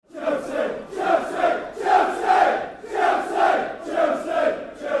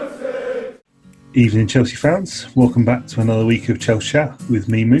Evening, Chelsea fans. Welcome back to another week of Chelsea Chat with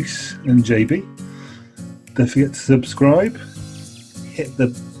me, Moose, and JB. Don't forget to subscribe, hit the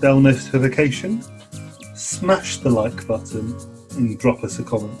bell notification, smash the like button, and drop us a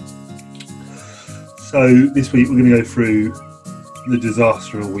comment. So this week we're going to go through the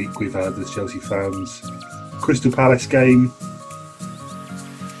disaster of a week we've had as Chelsea fans. Crystal Palace game.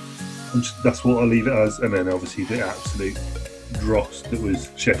 That's what I'll leave it as, and then obviously the absolute dross that was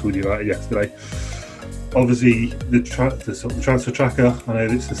Sheffield United yesterday. Obviously, the transfer tracker. I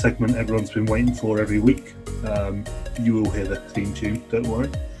know it's the segment everyone's been waiting for every week. You will hear the theme tune, don't worry.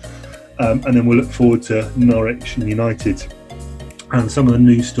 And then we'll look forward to Norwich and United and some of the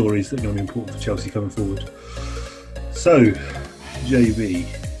news stories that are going to be important for Chelsea coming forward. So, JB,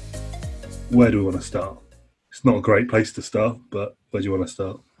 where do we want to start? It's not a great place to start, but where do you want to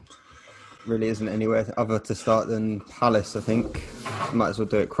start? Really isn't anywhere other to start than Palace, I think. Might as well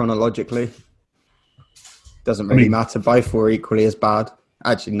do it chronologically. Doesn't really matter. Both were equally as bad.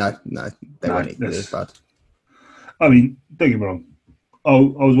 Actually, no, they weren't equally as bad. I mean, don't get me wrong. I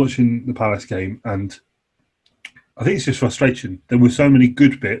was watching the Palace game and I think it's just frustration. There were so many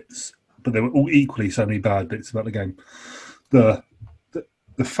good bits, but there were all equally so many bad bits about the game. The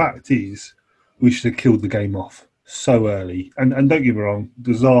fact is, we should have killed the game off so early. And don't get me wrong,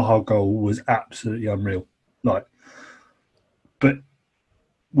 the Zaha goal was absolutely unreal. But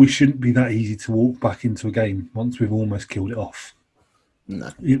we shouldn't be that easy to walk back into a game once we've almost killed it off. No. I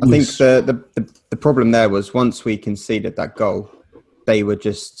think the problem there was once we conceded that goal, they were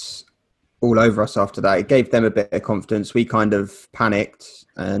just all over us after that. It gave them a bit of confidence. We kind of panicked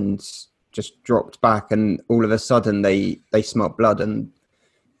and just dropped back, and all of a sudden they smelt blood and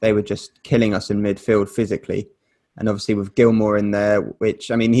they were just killing us in midfield physically. And obviously with Gilmour in there,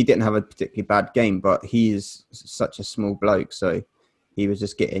 which, I mean, he didn't have a particularly bad game, but he is such a small bloke. So he was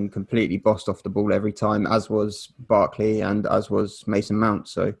just getting completely bossed off the ball every time, as was Barkley and as was Mason Mount.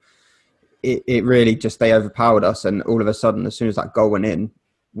 So it really just, they overpowered us. And all of a sudden, as soon as that goal went in,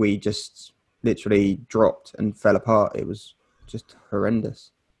 we just literally dropped and fell apart. It was just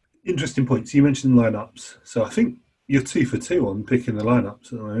horrendous. Interesting points. You mentioned lineups. So I think you're 2 for 2 on picking the lineups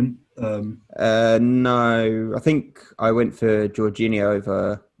at the moment. No, I think I went for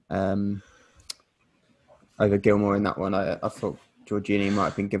Jorginho over Gilmour in that one. I thought Jorginho might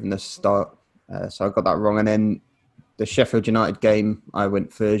have been given the start, so I got that wrong. And then the Sheffield United game, I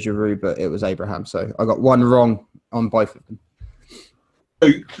went for Giroud, but it was Abraham. So I got one wrong on both of them.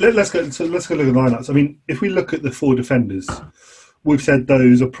 So let's go look at the lineups. I mean, if we look at the 4 defenders, we've said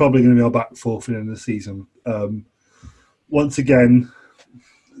those are probably going to be our back four for the end of the season. Once again,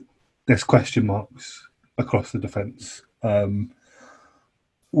 there's question marks across the defence.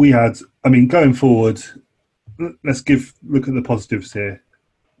 We had, I mean, going forward, let's look at the positives here.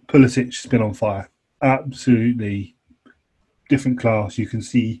 Pulisic's been on fire. Absolutely different class. You can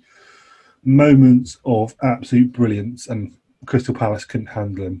see moments of absolute brilliance, and Crystal Palace couldn't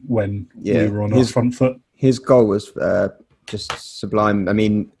handle him when we were on our front foot. His goal was just sublime. I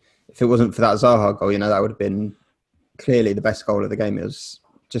mean, if it wasn't for that Zaha goal, that would have been clearly the best goal of the game. It was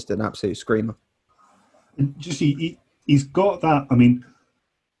just an absolute screamer. He's got that. I mean,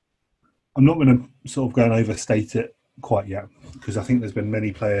 I'm not going to sort of go and overstate it quite yet, because I think there's been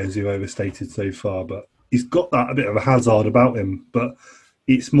many players who overstated so far, but he's got that a bit of a Hazard about him, but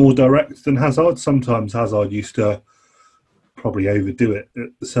it's more direct than Hazard. Sometimes Hazard used to probably overdo it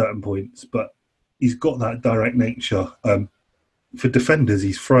at certain points, but he's got that direct nature. For defenders,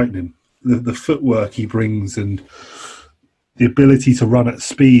 he's frightening. The footwork he brings and the ability to run at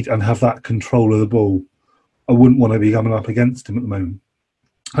speed and have that control of the ball, I wouldn't want to be coming up against him at the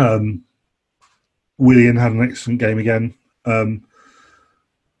moment. Willian had an excellent game again.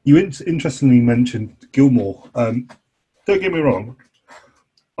 You interestingly mentioned Gilmour. Don't get me wrong,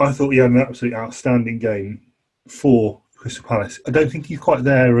 I thought he had an absolutely outstanding game for Crystal Palace. I don't think he's quite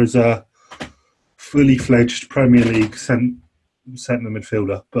there as a fully fledged Premier League centre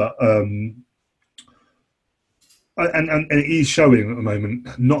midfielder, but and he's showing at the moment.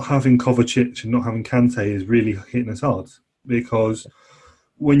 Not having Kovacic and not having Kante is really hitting us hard, because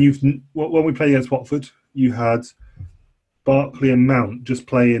when we played against Watford, you had Barkley and Mount just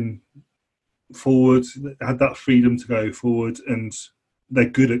playing forward, had that freedom to go forward, and they're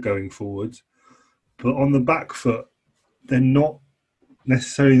good at going forward. But on the back foot, they're not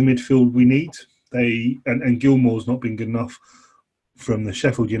necessarily the midfield we need. And Gilmour's not been good enough from the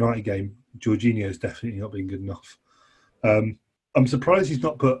Sheffield United game. Jorginho's definitely not been good enough. I'm surprised he's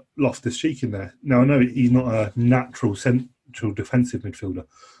not put Loftus-Cheek in there. Now, I know he's not a natural central defensive midfielder,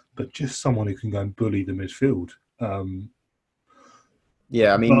 but just someone who can go and bully the midfield.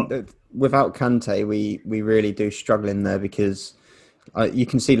 Yeah, I mean, without Kante, we really do struggle in there because you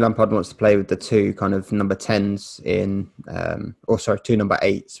can see Lampard wants to play with the two kind of number 10s in, two number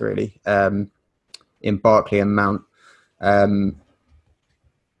 8s really, in Barkley and Mount. I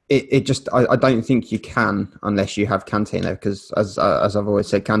don't think you can unless you have Kante in there because as I've always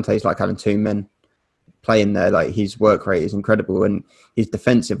said, Kante is like having two men playing there. Like his work rate is incredible and his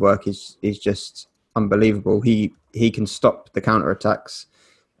defensive work is just unbelievable. He can stop the counter attacks,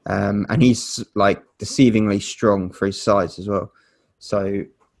 and he's like deceivingly strong for his size as well. So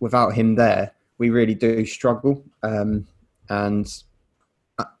without him there, we really do struggle. And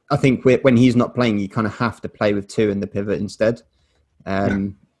I think when he's not playing, you kind of have to play with two in the pivot instead.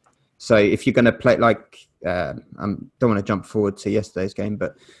 So if you're going to play I don't want to jump forward to yesterday's game,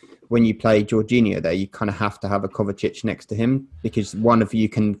 but when you play Jorginho there, you kind of have to have a Kovacic next to him because one of you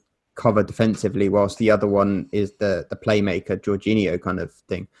can cover defensively whilst the other one is the playmaker, Jorginho kind of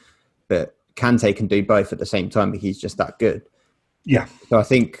thing. But Kante can do both at the same time, but he's just that good. Yeah. So I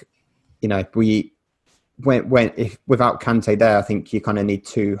think, if without Kante there, I think you kind of need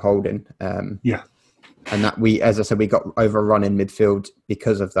two holding. And that as I said, we got overrun in midfield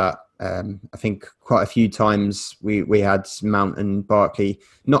because of that. I think quite a few times we had Mount and Barkley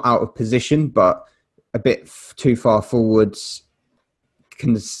not out of position, but a bit too far forwards,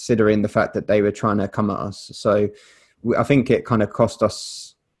 considering the fact that they were trying to come at us. So I think it kind of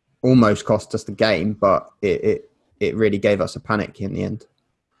almost cost us the game, but it really gave us a panic in the end.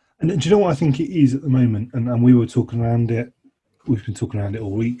 And do you know what I think it is at the moment? And we were talking around it. We've been talking around it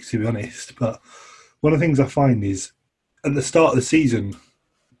all week, to be honest. But one of the things I find is at the start of the season,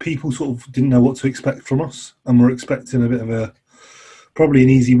 people sort of didn't know what to expect from us, and were expecting a bit of probably an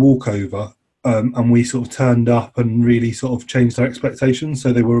easy walkover. And we sort of turned up and really sort of changed our expectations,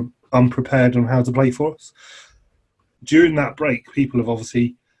 so they were unprepared on how to play for us. During that break, people have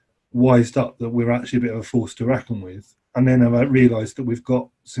obviously wised up that we're actually a bit of a force to reckon with, and then have realised that we've got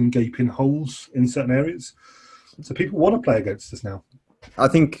some gaping holes in certain areas. So people want to play against us now. I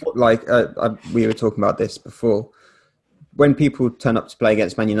think, we were talking about this before. When people turn up to play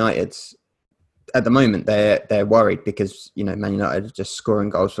against Man United, at the moment they're worried because Man United are just scoring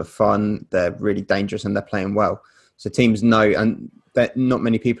goals for fun. They're really dangerous and they're playing well. So teams know, and that not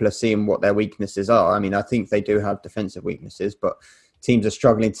many people are seeing what their weaknesses are. I mean, I think they do have defensive weaknesses, but teams are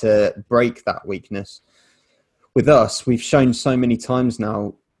struggling to break that weakness. With us, we've shown so many times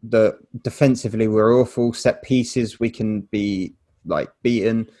now that defensively we're awful. Set pieces we can be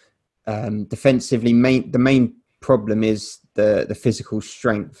beaten. Defensively, the main problem is the physical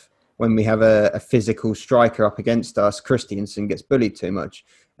strength. When we have a physical striker up against us, Christensen gets bullied too much.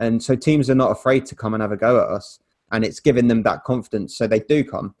 And so teams are not afraid to come and have a go at us. And it's giving them that confidence. So they do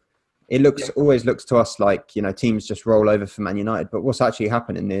come. It always looks to us like, teams just roll over for Man United. But what's actually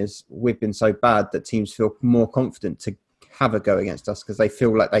happening is we've been so bad that teams feel more confident to have a go against us because they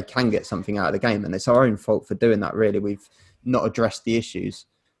feel like they can get something out of the game. And it's our own fault for doing that, really. We've not addressed the issues.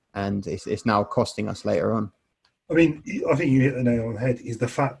 And it's now costing us later on. I mean, I think you hit the nail on the head. The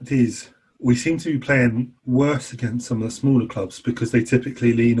fact is, we seem to be playing worse against some of the smaller clubs because they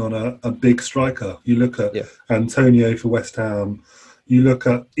typically lean on a big striker. You look at Antonio for West Ham. You look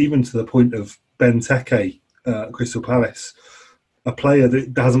at, even to the point of Benteke, Crystal Palace, a player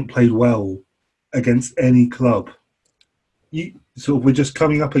that hasn't played well against any club. We're just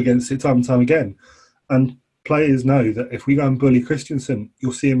coming up against it time and time again. And players know that if we go and bully Christensen,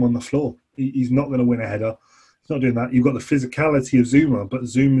 you'll see him on the floor. He's not going to win a header. Not doing that. You've got the physicality of Zuma, but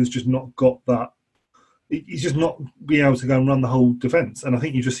Zuma's just not got that. He's just not being able to go and run the whole defence. And I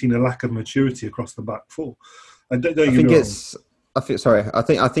think you've just seen a lack of maturity across the back four. I think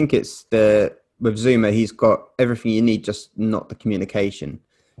it's with Zuma, he's got everything you need, just not the communication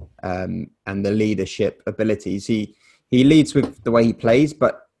and the leadership abilities. He leads with the way he plays,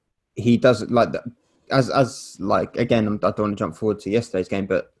 but he does again. I don't want to jump forward to yesterday's game,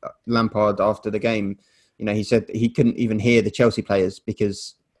 but Lampard after the game, he said he couldn't even hear the Chelsea players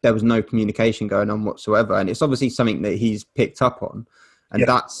because there was no communication going on whatsoever. And it's obviously something that he's picked up on. And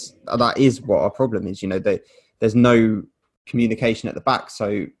that is what our problem is. There's no communication at the back.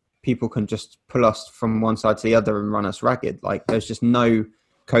 So people can just pull us from one side to the other and run us ragged. There's just no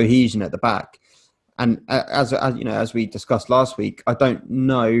cohesion at the back. And as we discussed last week, I don't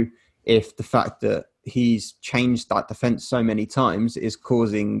know if the fact that he's changed that defence so many times is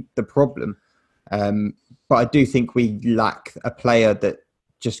causing the problem. But I do think we lack a player that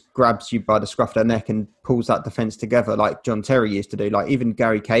just grabs you by the scruff of the neck and pulls that defence together like John Terry used to do, like even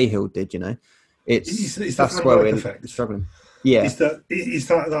Gary Cahill did, It's that's where we're struggling. Yeah. It's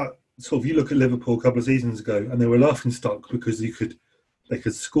that sort of, you look at Liverpool a couple of seasons ago and they were laughing stock because they They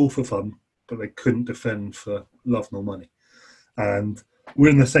could score for fun, but they couldn't defend for love nor money. And we're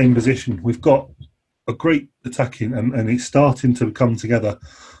in the same position. We've got a great attacking, and it's starting to come together.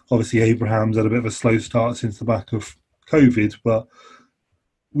 Obviously, Abraham's had a bit of a slow start since the back of COVID, but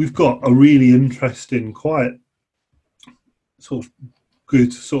we've got a really interesting, quite sort of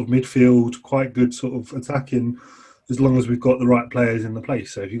good sort of midfield, quite good sort of attacking, as long as we've got the right players in the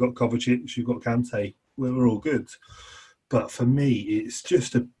place. So if you've got Kovacic, you've got Kante, we're all good. But for me, it's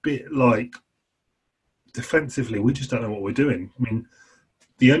just a bit like defensively, we just don't know what we're doing. I mean,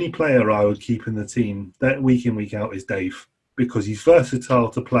 the only player I would keep in the team that week in, week out is Dave, because he's versatile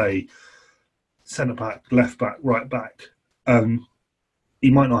to play centre-back, left-back, right-back.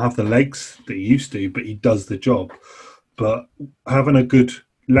 He might not have the legs that he used to, but he does the job. But having a good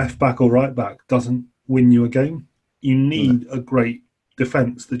left-back or right-back doesn't win you a game. You need a great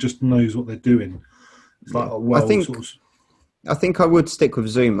defence that just knows what they're doing. It's like, I think I would stick with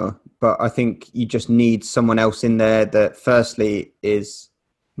Zuma, but I think you just need someone else in there that firstly is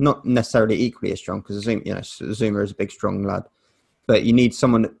not necessarily equally as strong, because Zuma is a big, strong lad, but you need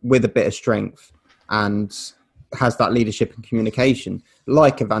someone with a bit of strength and has that leadership and communication,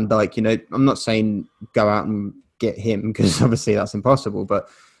 like a Van Dijk. I'm not saying go out and get him, because obviously that's impossible, but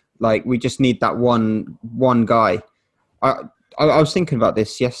like we just need that one guy. I was thinking about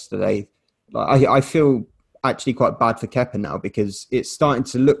this yesterday. Like I feel actually quite bad for Kepa now, because it's starting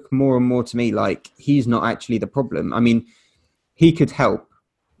to look more and more to me like he's not actually the problem. I mean, he could help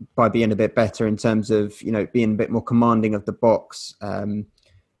by being a bit better in terms of, being a bit more commanding of the box,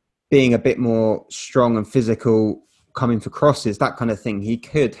 being a bit more strong and physical, coming for crosses, that kind of thing. He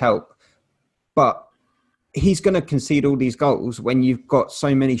could help. But he's going to concede all these goals when you've got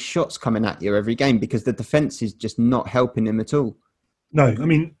so many shots coming at you every game, because the defence is just not helping him at all. No, I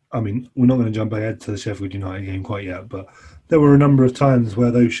mean, we're not going to jump ahead to the Sheffield United game quite yet, but there were a number of times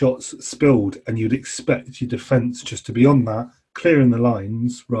where those shots spilled, and you'd expect your defence just to be on that, clearing the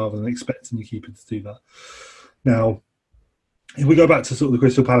lines, rather than expecting your keeper to do that. Now, if we go back to sort of the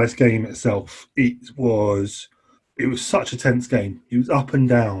Crystal Palace game itself, it was such a tense game. It was up and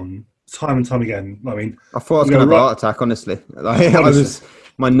down, time and time again. I mean, I thought I was going to have a heart attack, honestly.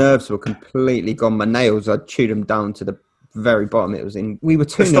 My nerves were completely gone. My nails, I chewed them down to the very bottom. It was in. We were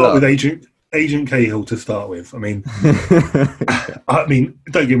 2-0 up. Let's start with Agent Cahill to start with. I mean,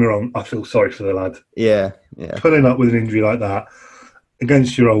 don't get me wrong. I feel sorry for the lad. Yeah. Pulling up with an injury like that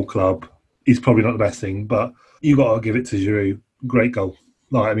against your old club is probably not the best thing, but you got to give it to Giroud. Great goal.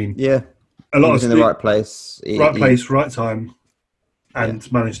 Yeah, a lot of in the right place, right time,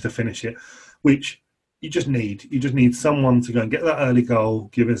 and managed to finish it, which you just need. You just need someone to go and get that early goal,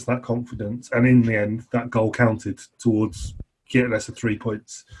 give us that confidence, and in the end, that goal counted towards getting us the 3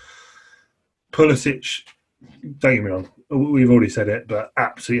 points. Pulisic, don't get me wrong, we've already said it, but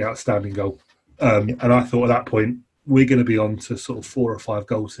absolutely outstanding goal. And I thought at that point, we're going to be on to sort of 4 or 5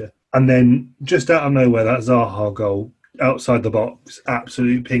 goals here. And then just out of nowhere, that Zaha goal, outside the box,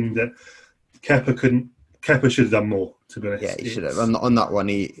 absolutely pinged it. Kepa should have done more, to be honest. Yeah, he should have. On that one,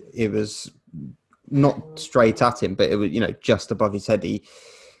 it was not straight at him, but it was, just above his head. He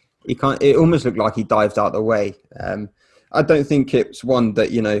can't. It almost looked like he dived out of the way. I don't think it's one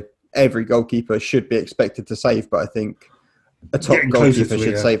that, every goalkeeper should be expected to save, but I think a top goalkeeper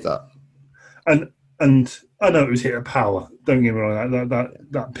should save that. And I know it was hit at power. Don't get me wrong,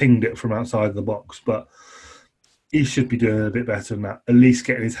 that pinged it from outside the box, but he should be doing a bit better than that. At least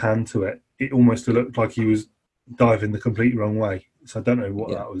getting his hand to it. It almost looked like he was diving the complete wrong way. So I don't know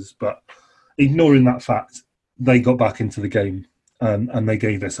what that was, but ignoring that fact, they got back into the game and they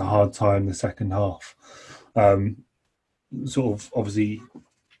gave us a hard time the second half. Obviously,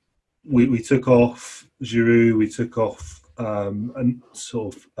 we took off Giroud, we took off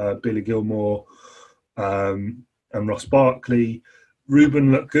Billy Gilmore and Ross Barkley.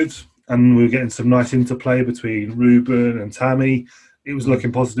 Ruben looked good, and we were getting some nice interplay between Ruben and Tammy. It was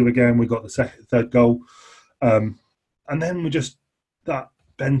looking positive again. We got the third goal. And then that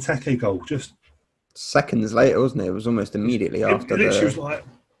Benteke goal, just seconds later, wasn't it? It was almost immediately after.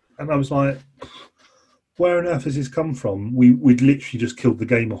 I was like, where on earth has this come from? We'd literally just killed the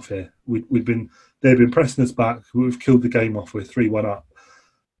game off here. They'd been pressing us back. We've killed the game off. We're 3-1 up.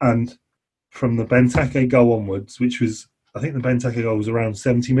 And from the Benteke goal onwards, which was, I think the Benteke goal was around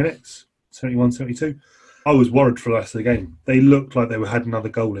 70 minutes, 71, 72. I was worried for the rest of the game. They looked like they had another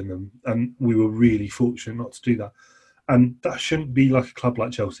goal in them, and we were really fortunate not to do that. And that shouldn't be like a club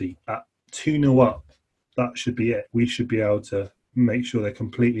like Chelsea. At 2-0 up, that should be it. We should be able to make sure they're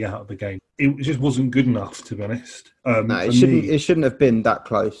completely out of the game. It just wasn't good enough, to be honest. No, it shouldn't have been that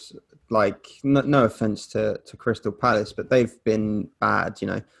close. like, no offense to Crystal Palace, but they've been bad, you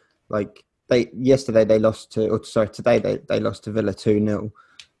know. Like, today they lost to Villa 2-0.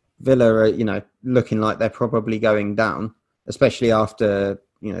 Villa are, you know, looking like they're probably going down, especially after,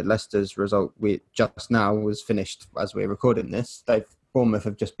 you know, Leicester's result just now was finished as we're recording this. Bournemouth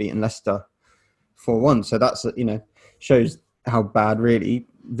have just beaten Leicester 4-1. So that's, you know, shows how bad really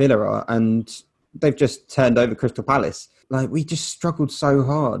Villa are. And they've just turned over Crystal Palace. Like, we just struggled so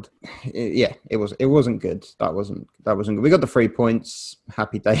hard. It wasn't good. That wasn't good. We got the 3 points,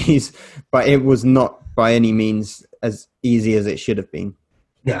 happy days, but it was not by any means as easy as it should have been.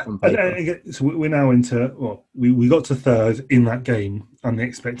 Yeah, so we're now into, we got to third in that game, and the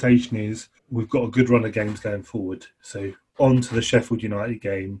expectation is we've got a good run of games going forward. So on to the Sheffield United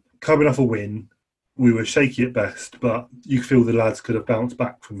game. Coming off a win, we were shaky at best, but you feel the lads could have bounced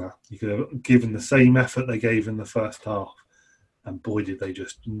back from that. You could have given the same effort they gave in the first half, and boy, did they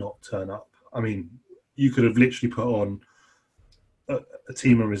just not turn up. I mean, you could have literally put on a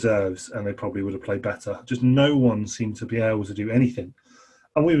team of reserves and they probably would have played better. Just no one seemed to be able to do anything.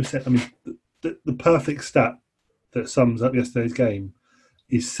 And we were saying, I mean, the perfect stat that sums up yesterday's game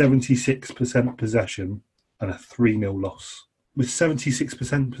is 76% possession and a 3-0 loss. With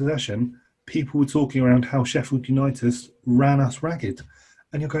 76% possession, people were talking around how Sheffield United ran us ragged.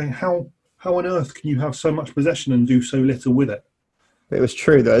 And you're going, how on earth can you have so much possession and do so little with it? It was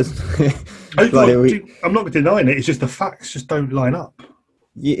true, though. I'm not denying it. It's just the facts just don't line up.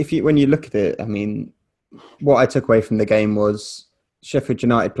 When you look at it, I mean, what I took away from the game was Sheffield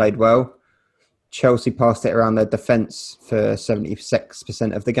United played well. Chelsea passed it around their defence for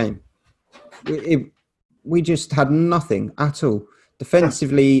 76% of the game. We just had nothing at all.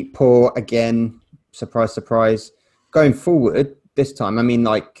 Defensively, poor again. Surprise, surprise. Going forward this time, I mean,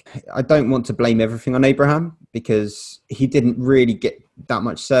 like, I don't want to blame everything on Abraham because he didn't really get that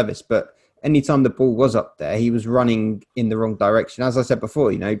much service. But anytime the ball was up there, he was running in the wrong direction. As I said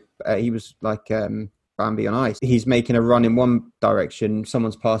before, you know, he was like Bambi on ice. He's making a run in one direction,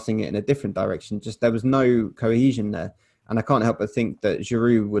 someone's passing it in a different direction. Just there was no cohesion there. And I can't help but think that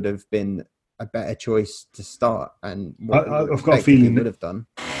Giroud would have been a better choice to start. And I've got a feeling he would have done.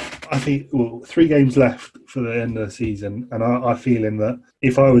 I think 3 games left for the end of the season, and I feel in that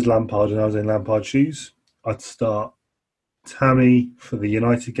if I was Lampard and I was in Lampard's shoes, I'd start Tammy for the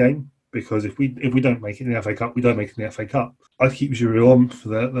United game, because if we don't make it in the FA Cup, we don't make it in the FA Cup. I'd keep Giroud on for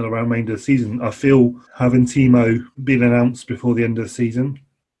the remainder of the season. I feel having Timo been announced before the end of the season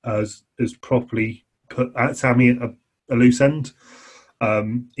has properly put Tammy at a loose end.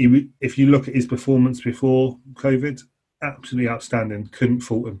 If you look at his performance before COVID, absolutely outstanding. Couldn't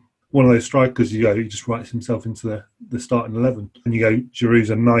fault him. One of those strikers, he just writes himself into the starting 11. And you go, Giroud's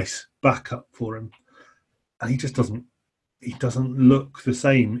a nice backup for him. And he just doesn't look the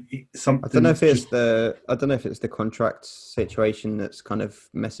same. I don't know if it's the contract situation that's kind of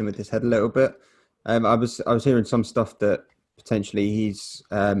messing with his head a little bit. I was hearing some stuff that potentially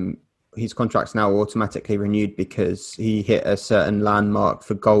his contract's now automatically renewed because he hit a certain landmark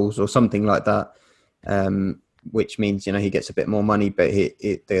for goals or something like that. Which means, you know, he gets a bit more money, but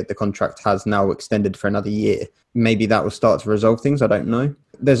the contract has now extended for another year. Maybe that will start to resolve things. I don't know.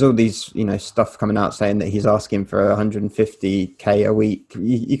 There's all these, you know, stuff coming out saying that he's asking for 150k a week.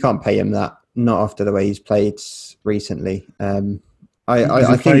 You can't pay him that, not after the way he's played recently.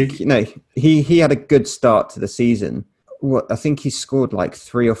 I think, you know, he had a good start to the season. I think he scored like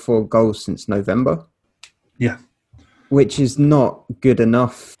 3 or 4 goals since November. Yeah. Which is not good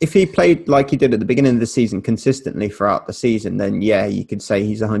enough. If he played like he did at the beginning of the season consistently throughout the season, then yeah, you could say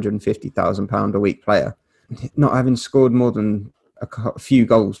he's a £150,000 a week player. Not having scored more than a few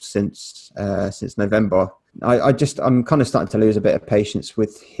goals since November, I'm kind of starting to lose a bit of patience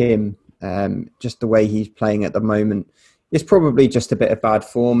with him. Just the way he's playing at the moment, it's probably just a bit of bad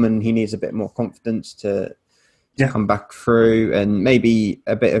form, and he needs a bit more confidence to come back through, and maybe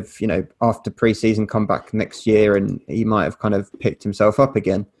a bit of, you know, after pre-season come back next year and he might have kind of picked himself up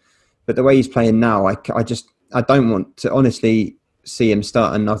again. But the way he's playing now, I don't want to honestly see him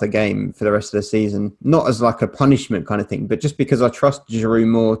start another game for the rest of the season, not as like a punishment kind of thing, but just because I trust Giroud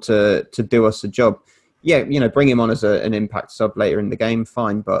more to do us a job. Yeah, you know, bring him on as an impact sub later in the game,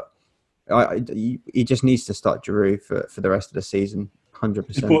 fine, but he just needs to start Giroud for the rest of the season.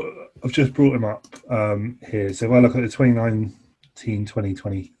 100%. I've just brought him up here. So if I look at the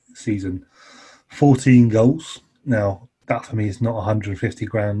 2019-2020 season, 14 goals. Now, that for me is not 150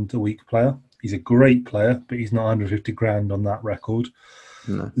 grand a week player. He's a great player, but he's not 150 grand on that record.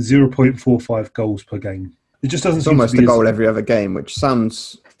 No. 0.45 goals per game. It just doesn't seem almost to be a goal every other game, which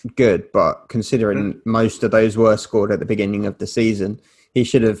sounds good, but considering most of those were scored at the beginning of the season, he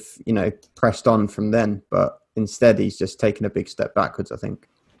should have, pressed on from then. But instead, he's just taken a big step backwards, I think.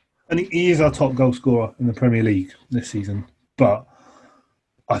 And he is our top goal scorer in the Premier League this season. But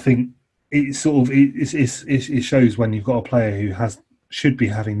I think it shows when you've got a player who should be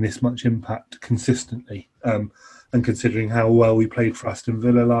having this much impact consistently. And considering how well we played for Aston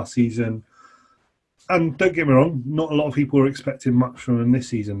Villa last season. And don't get me wrong, not a lot of people were expecting much from him this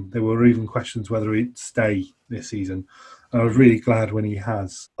season. There were even questions whether he'd stay this season. And I was really glad when he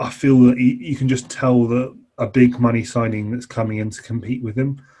has. I feel that you can just tell that a big money signing that's coming in to compete with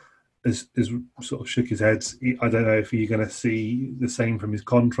him has sort of shook his head. I don't know if you're going to see the same from his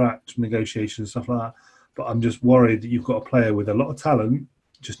contract, negotiations, stuff like that. But I'm just worried that you've got a player with a lot of talent,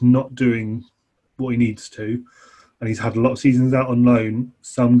 just not doing what he needs to. And he's had a lot of seasons out on loan,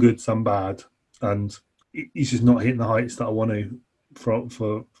 some good, some bad. And he's just not hitting the heights that I want to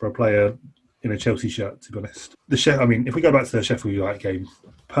for a player in a Chelsea shirt, to be honest. If we go back to the Sheffield United game,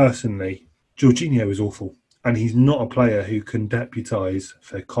 personally, Jorginho is awful. And he's not a player who can deputise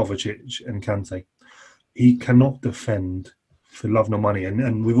for Kovacic and Kante. He cannot defend for love nor money.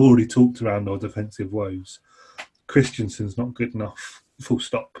 And we've already talked around our defensive woes. Christensen's not good enough, full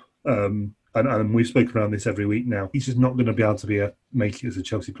stop. And we've spoken around this every week now. He's just not going to be able to make it as a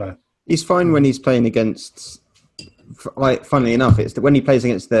Chelsea player. He's fine when he's playing against, funnily enough, it's when he plays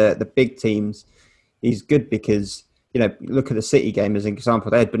against the big teams, he's good because, look at the City game as an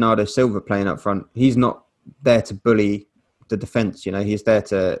example. They had Bernardo Silva playing up front. He's not there to bully the defence, he's there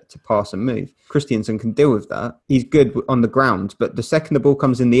to pass and move. Christensen can deal with that. He's good on the ground, but the second the ball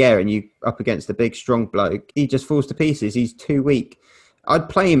comes in the air and you up against a big, strong bloke, he just falls to pieces. He's too weak. I would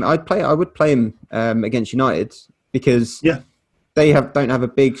play him against United because they don't have a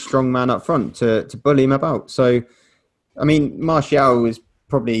big, strong man up front to bully him about. So, Martial is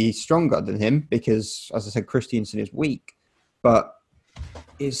probably stronger than him because, as I said, Christensen is weak, but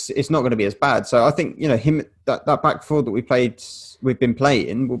it's not going to be as bad. So I think him that back four that we've been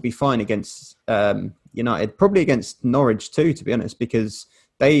playing will be fine against United, probably against Norwich too, to be honest, because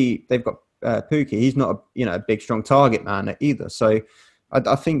they've got Pukki. He's not a big, strong target man either. So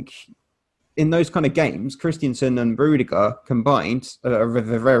I think in those kind of games, Christensen and Rudiger combined are a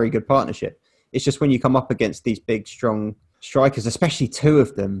very good partnership. It's just when you come up against these big, strong strikers, especially two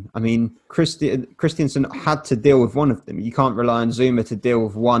of them. Christensen had to deal with one of them. You can't rely on Zuma to deal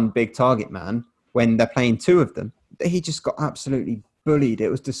with one big target man when they're playing two of them. He just got absolutely bullied. It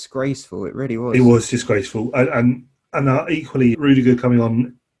was disgraceful. It really was. It was disgraceful. And equally, Rudiger coming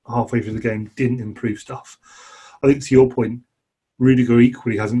on halfway through the game didn't improve stuff. I think to your point, Rudiger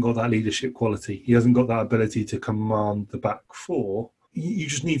equally hasn't got that leadership quality. He hasn't got that ability to command the back four. You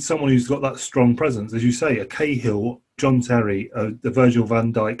just need someone who's got that strong presence. As you say, a Cahill, John Terry, the Virgil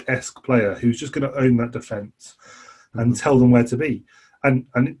van Dijk-esque player who's just going to own that defence and tell them where to be. And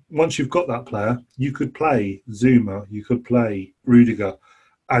once you've got that player, you could play Zuma, you could play Rudiger,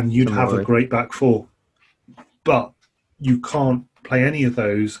 and you'd have a great back four. But you can't play any of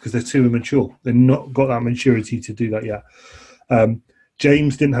those because they're too immature. They've not got that maturity to do that yet.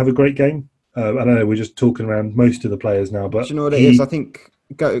 James didn't have a great game. I don't know, we're just talking around most of the players now. But do you know what it is? I think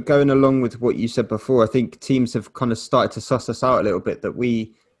going along with what you said before, I think teams have kind of started to suss us out a little bit that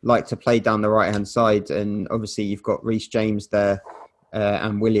we like to play down the right-hand side. And obviously you've got Reece James there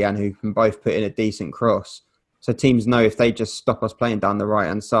and Willian who can both put in a decent cross. So teams know if they just stop us playing down the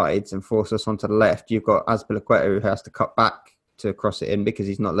right-hand sides and force us onto the left, you've got Azpilicueta who has to cut back to cross it in because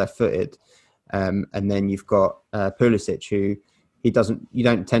he's not left-footed. And then you've got Pulisic who you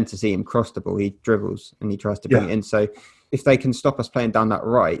don't tend to see him cross the ball. He dribbles and he tries to bring it in. So if they can stop us playing down that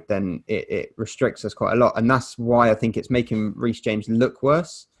right, then it restricts us quite a lot. And that's why I think it's making Reece James look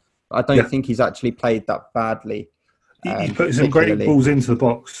worse. But I don't think he's actually played that badly. He's put some great balls into the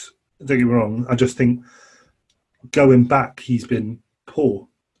box. Don't get me wrong. I just think going back, he's been poor.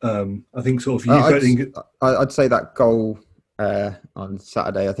 I think sort of... I'd say that goal on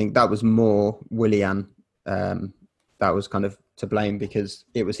Saturday, I think that was more Willian. That was kind of to blame because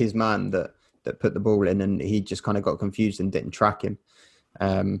it was his man that put the ball in and he just kind of got confused and didn't track him.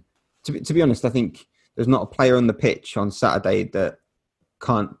 To be honest, I think there's not a player on the pitch on Saturday that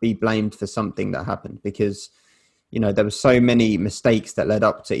can't be blamed for something that happened because, there were so many mistakes that led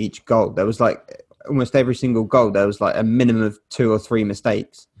up to each goal. There was like almost every single goal, there was like a minimum of 2 or 3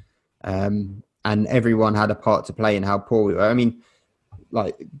 mistakes. And everyone had a part to play in how poor we were.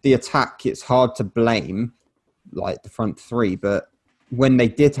 Like the attack, it's hard to blame like the front three, but when they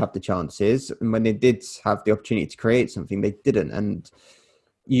did have the chances and when they did have the opportunity to create something, they didn't. And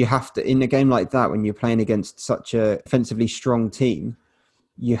you have to, in a game like that, when you're playing against such a defensively strong team,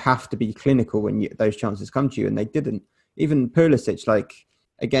 you have to be clinical when those chances come to you, and they didn't. even Pulisic, like,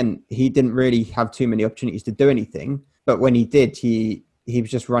 again, he didn't really have too many opportunities to do anything, but when he did, he was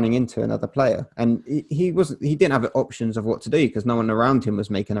just running into another player, and he didn't have options of what to do because no one around him was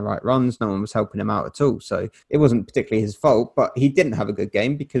making the right runs, no one was helping him out at all. So it wasn't particularly his fault, but he didn't have a good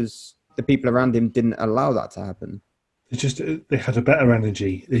game because the people around him didn't allow that to happen. They had a better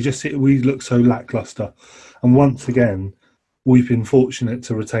energy. We look so lackluster, and once again, we've been fortunate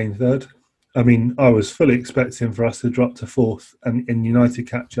to retain third. I mean, I was fully expecting for us to drop to fourth and United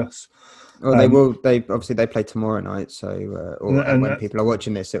catch us. Well, they will. They play tomorrow night. So, when people are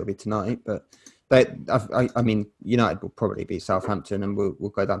watching this, it'll be tonight. But I mean, United will probably beat Southampton, and we'll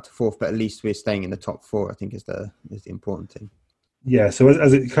go down to fourth. But at least we're staying in the top four. I think is the important thing. Yeah. So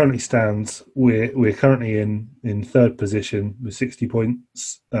as it currently stands, we're currently in third position with 60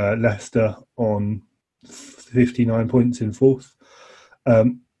 points. Leicester on 59 points in fourth.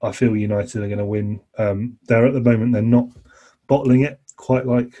 I feel United are going to win. They're at the moment, they're not bottling it quite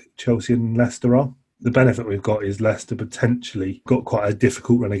like Chelsea and Leicester are. The benefit we've got is Leicester potentially got quite a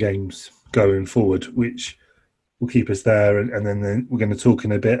difficult run of games going forward, which will keep us there. And then we're going to talk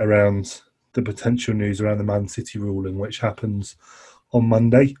in a bit around the potential news around the Man City ruling, which happens on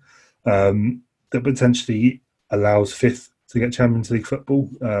Monday, that potentially allows fifth to get Champions League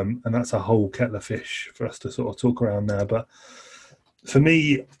football. And that's a whole kettle of fish for us to sort of talk around there. But for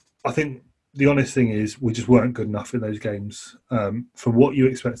me, I think the honest thing is we just weren't good enough in those games. For what you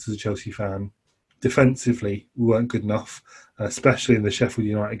expect as a Chelsea fan, defensively, we weren't good enough, especially in the Sheffield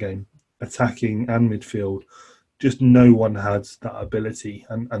United game. Attacking and midfield, just no one had that ability,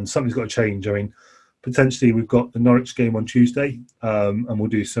 and something's got to change. I mean, potentially we've got the Norwich game on Tuesday, and we'll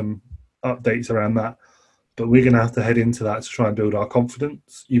do some updates around that. But we're going to have to head into that to try and build our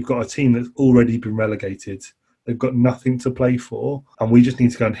confidence. You've got a team that's already been relegated. They've got nothing to play for, and we just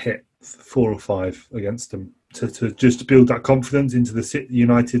need to go and hit 4 or 5 against them to just build that confidence into the City,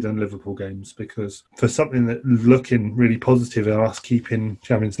 United and Liverpool games, because for something that looking really positive in us keeping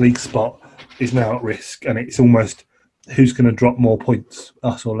Champions League spot is now at risk, and it's almost who's going to drop more points,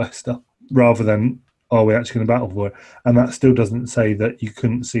 us or Leicester, rather than are we actually going to battle for it. And that still doesn't say that you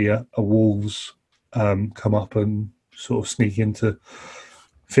couldn't see a Wolves come up and sort of sneak into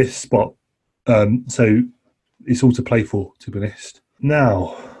 5th spot. So it's all to play for, to be honest.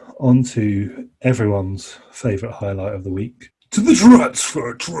 Now, on to everyone's favourite highlight of the week, to the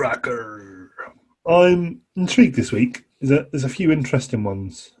transfer tracker. I'm intrigued this week. There's a few interesting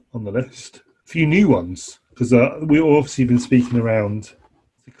ones on the list, a few new ones, because we've obviously been speaking around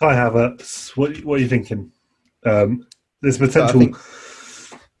Kai Havertz. What are you thinking? There's potential.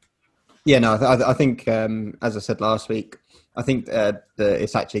 I think as I said last week, I think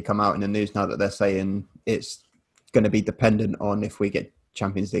it's actually come out in the news now that they're saying it's going to be dependent on if we get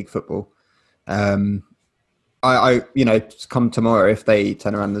Champions League football. Come tomorrow, if they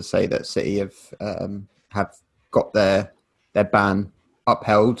turn around and say that City have got their ban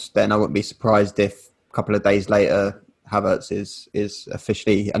upheld, then I wouldn't be surprised if a couple of days later Havertz is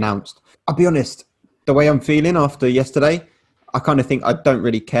officially announced. I'll be honest, the way I'm feeling after yesterday, I kind of think I don't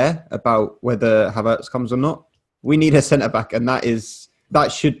really care about whether Havertz comes or not. We need a centre back, and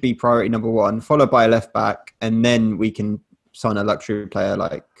that should be priority number one, followed by a left back, and then we can sign a luxury player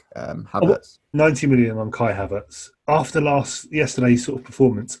like Havertz. 90 million on Kai Havertz. After yesterday's sort of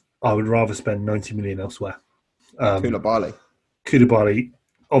performance, I would rather spend 90 million elsewhere. Koulibaly,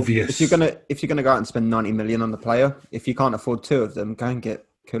 obvious. If you're gonna go out and spend 90 million on the player, if you can't afford 2 of them, go and get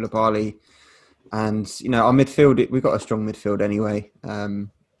Koulibaly. And our midfield, we've got a strong midfield anyway.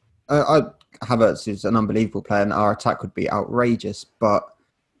 Havertz is an unbelievable player, and our attack would be outrageous, but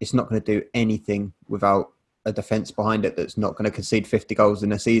it's not going to do anything without a defence behind it that's not going to concede 50 goals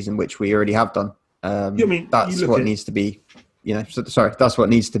in a season, which we already have done. That's what needs to be, that's what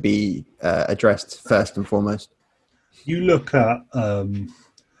needs to be addressed first and foremost. You look at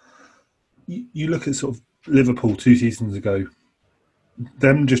sort of Liverpool 2 seasons ago.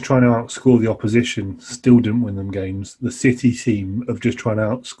 Them just trying to outscore the opposition still didn't win them games. The City team of just trying to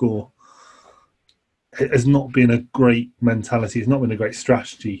outscore, it has not been a great mentality. It's not been a great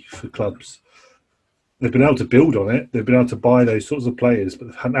strategy for clubs. They've been able to build on it. They've been able to buy those sorts of players, but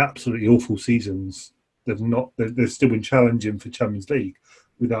they've had absolutely awful seasons. They've still been challenging for Champions League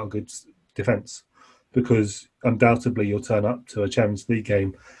without a good defence, because undoubtedly you'll turn up to a Champions League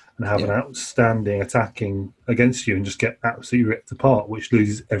game and have an outstanding attacking against you and just get absolutely ripped apart, which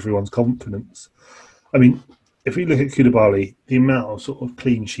loses everyone's confidence. I mean, if we look at Koulibaly, the amount of sort of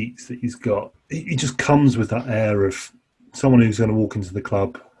clean sheets that he's got, he just comes with that air of someone who's going to walk into the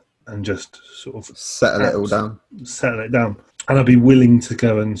club and just sort of settle it down. And I'd be willing to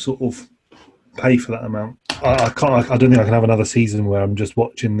go and sort of pay for that amount. I can't. I don't think I can have another season where I'm just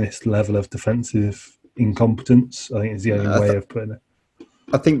watching this level of defensive incompetence. I think it's the only way of putting it.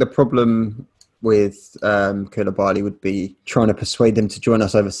 I think the problem with Koulibaly would be trying to persuade him to join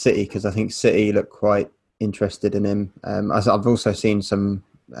us over City, because I think City look quite interested in him. As I've also seen some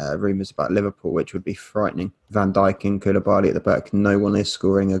rumours about Liverpool, which would be frightening. Van Dijk and Koulibaly at the back. No one is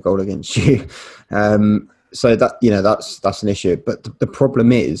scoring a goal against you. So that's an issue. But the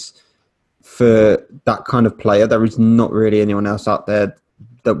problem is, for that kind of player, there is not really anyone else out there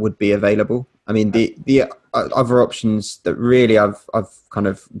that would be available. I mean, the other options that really I've kind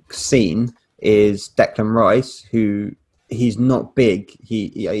of seen is Declan Rice, who he's not big.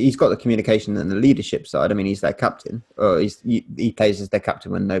 He's got the communication and the leadership side. I mean, he's their captain, or he plays as their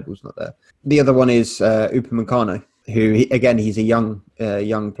captain when Noble's not there. The other one is Upamecano, who he's a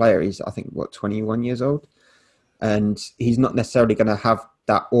young player. He's, I think, 21 years old, and he's not necessarily going to have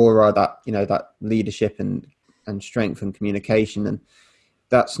that aura, that leadership and strength and communication, and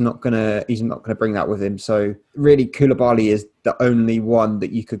he's not going to bring that with him. So really, Koulibaly is the only one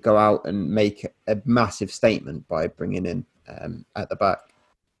that you could go out and make a massive statement by bringing in at the back.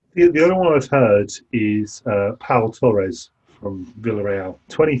 The other one I've heard is Pau Torres from Villarreal,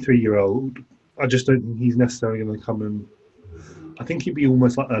 23-year-old. I just don't think he's necessarily going to come in. I think he'd be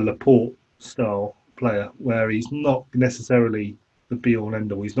almost like a Laporte style player, where he's not necessarily the be-all and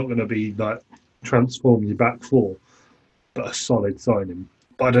end-all. He's not going to be like transform your back four, but a solid signing.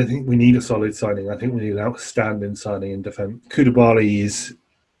 But I don't think we need a solid signing. I think we need an outstanding signing in defence. Koulibaly is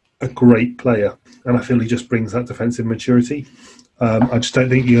a great player, and I feel he just brings that defensive maturity. I just don't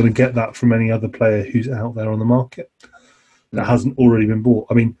think you're going to get that from any other player who's out there on the market that hasn't already been bought.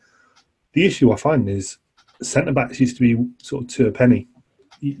 I mean, the issue I find is centre-backs used to be sort of to a penny.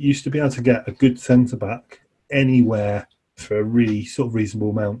 You used to be able to get a good centre-back anywhere for a really sort of reasonable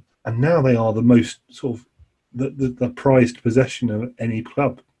amount. And now they are the most sort of the prized possession of any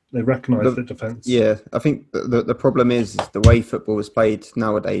club. They recognise the defence. Yeah, I think the problem is the way football is played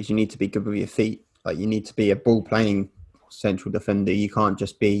nowadays. You need to be good with your feet. Like, you need to be a ball-playing central defender. You can't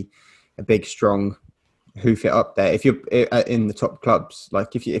just be a big, strong, hoof it up there. If you're in the top clubs,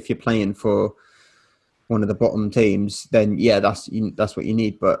 like if you're playing for one of the bottom teams, then yeah, that's what you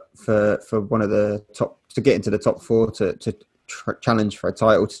need. But for one of the top, to get into the top four, to challenge for a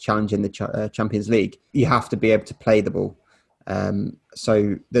title, to challenge in the Champions League, you have to be able to play the ball.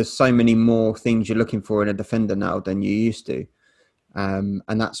 So there's so many more things you're looking for in a defender now than you used to. And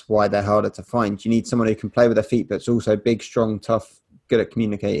that's why they're harder to find. You need someone who can play with their feet, but it's also big, strong, tough, good at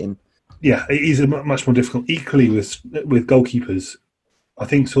communicating. Yeah, it is much more difficult. Equally with goalkeepers, I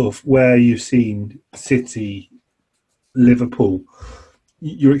think sort of where you've seen City, Liverpool,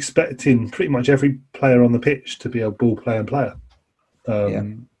 you're expecting pretty much every player on the pitch to be a ball-playing player.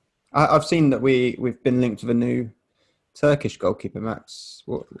 I've seen that we've been linked with a new Turkish goalkeeper, Max.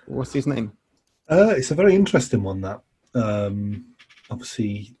 What's his name? It's a very interesting one, that.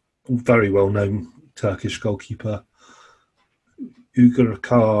 Obviously, very well-known Turkish goalkeeper,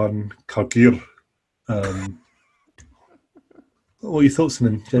 Ugurkan Kagir. What are your thoughts on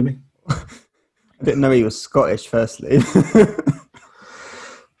him, Jamie? I didn't know he was Scottish, firstly.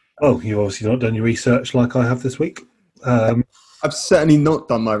 Well, you've obviously not done your research like I have this week. I've certainly not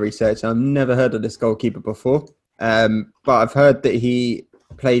done my research. I've never heard of this goalkeeper before. But I've heard that he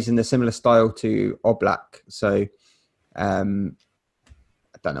plays in a similar style to Oblak. So I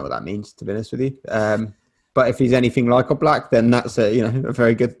don't know what that means, to be honest with you. But if he's anything like Oblak, then that's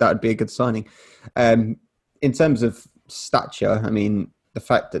that would be a good signing. In terms of stature, I mean, the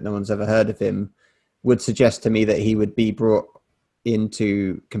fact that no one's ever heard of him would suggest to me that he would be brought in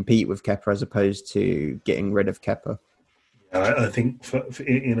to compete with Kepa as opposed to getting rid of Kepa. I think,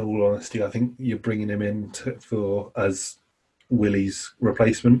 in all honesty, I think you're bringing him in as Willie's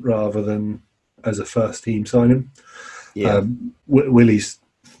replacement rather than as a first team signing. Yeah. Willie's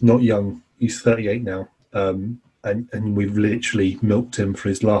not young; he's 38 now, and we've literally milked him for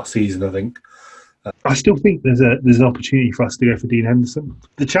his last season, I think. I still think there's an opportunity for us to go for Dean Henderson.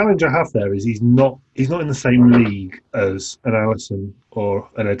 The challenge I have there is he's not in the same league as an Alisson or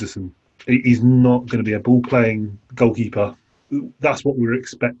an Edison. He's not going to be a ball-playing goalkeeper. That's what we were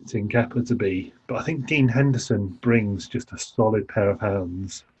expecting Kepa to be. But I think Dean Henderson brings just a solid pair of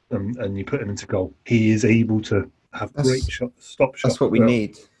hands, and you put him into goal. He is able to have great stop shots. That's what we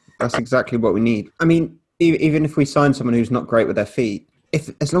need. That's exactly what we need. I mean, even if we sign someone who's not great with their feet,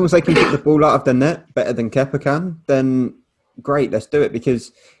 as long as they can get the ball out of the net better than Kepa can, then great, let's do it.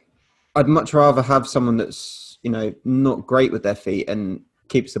 Because I'd much rather have someone that's, not great with their feet and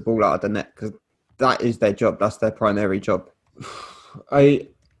keeps the ball out of the net, because that is their job. That's their primary job.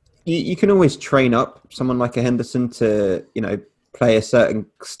 you can always train up someone like a Henderson to, play a certain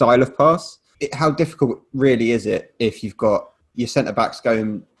style of pass. How difficult really is it if you've got your centre-backs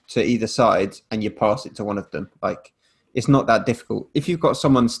going to either side and you pass it to one of them? Like, it's not that difficult. If you've got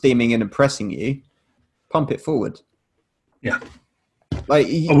someone steaming in and pressing you, pump it forward. Yeah. Like,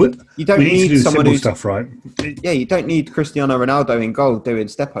 you don't need someone who's stuff, right? Yeah, you don't need Cristiano Ronaldo in goal doing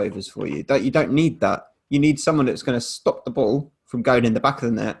step-overs for you. You don't need that. You need someone that's going to stop the ball from going in the back of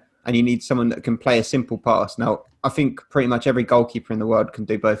the net, and you need someone that can play a simple pass. Now, I think pretty much every goalkeeper in the world can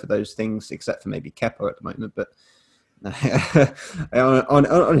do both of those things, except for maybe Kepa at the moment. But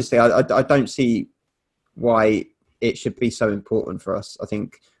honestly, I don't see why it should be so important for us. I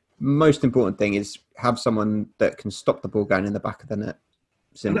think most important thing is have someone that can stop the ball going in the back of the net.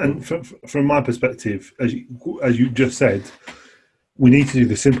 Simple. And from my perspective, as you just said, we need to do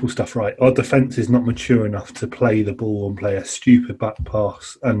the simple stuff right. Our defence is not mature enough to play the ball and play a stupid back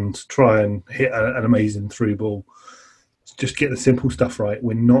pass and try and hit an amazing through ball. Just get the simple stuff right.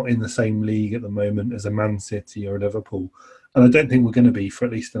 We're not in the same league at the moment as a Man City or a Liverpool, and I don't think we're going to be for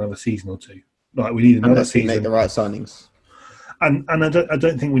at least another season or two. Like, we need another season. Make the right signings. And I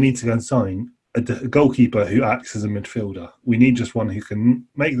don't think we need to go and sign a goalkeeper who acts as a midfielder. We need just one who can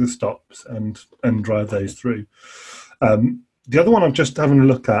make the stops and drive those through. The other one I'm just having a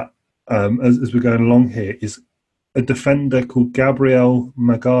look at as we're going along here is a defender called Gabriel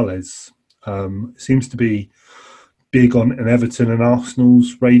Magalhaes. Seems to be big on an Everton and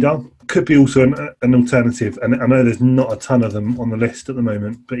Arsenal's radar. Could be also an alternative. And I know there's not a ton of them on the list at the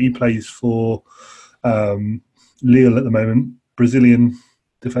moment, but he plays for Lille at the moment, Brazilian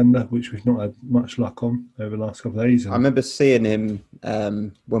defender, which we've not had much luck on over the last couple of days. I remember seeing him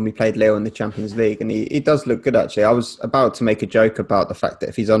when we played Lille in the Champions League, and he does look good, actually. I was about to make a joke about the fact that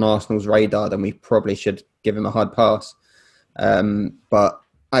if he's on Arsenal's radar, then we probably should give him a hard pass. But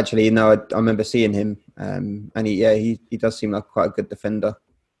actually, I remember seeing him, and he does seem like quite a good defender.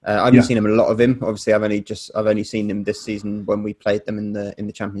 I haven't seen him a lot of him. Obviously, I've only seen him this season when we played them in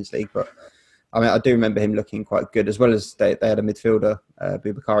the Champions League, but I mean, I do remember him looking quite good, as well as they had a midfielder,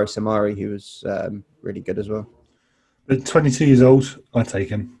 Boubakary Samari, who was really good as well. At 22 years old, I take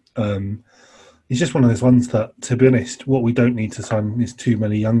him. He's just one of those ones that, to be honest, what we don't need to sign is too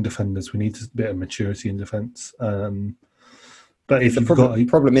many young defenders. We need a bit of maturity in defence. But if the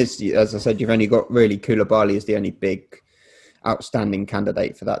problem is, as I said, you've only got really Koulibaly is the only big outstanding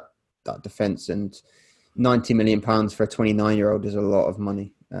candidate for that defence, and £90 million for a 29-year-old is a lot of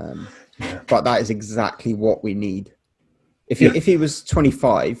money. But that is exactly what we need. If he was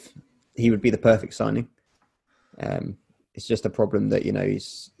 25, he would be the perfect signing. It's just a problem that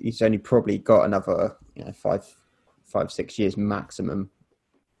he's only probably got another 5-6 years maximum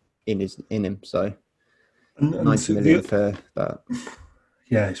in him. So 90 million for that.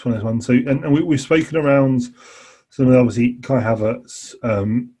 Yeah, it's one of those ones. So and we've spoken around some of obviously Kai Havertz,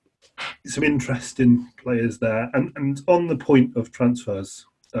 some interesting players there, and on the point of transfers.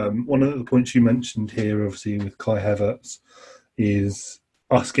 One of the points you mentioned here, obviously, with Kai Havertz, is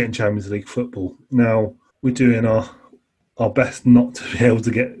us getting Champions League football. Now, we're doing our best not to be able to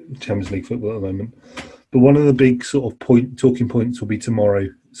get Champions League football at the moment. But one of the big sort of talking points will be tomorrow.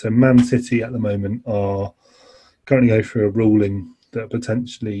 So Man City at the moment are currently going through a ruling that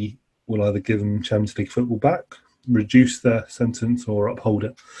potentially will either give them Champions League football back, reduce their sentence, or uphold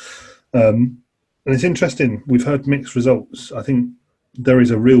it. And it's interesting. We've heard mixed results. I think there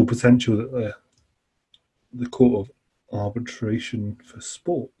is a real potential that the Court of Arbitration for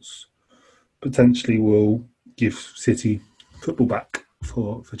Sports potentially will give City football back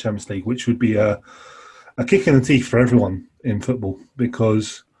for Champions League, which would be a kick in the teeth for everyone in football,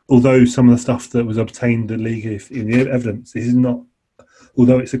 because although some of the stuff that was obtained in the evidence is not,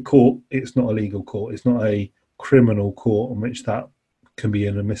 although it's a court, it's not a legal court. It's not a criminal court on which that can be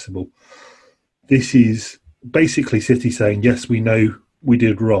inadmissible. This is basically City saying, yes, we know we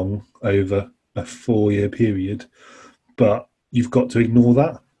did wrong over a 4-year period, but you've got to ignore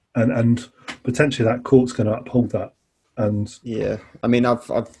that, and potentially that court's going to uphold that. And yeah, I mean, I've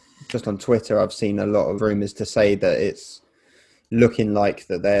just on Twitter, I've seen a lot of rumours to say that it's looking like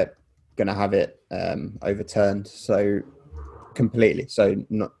that they're going to have it overturned. So completely, so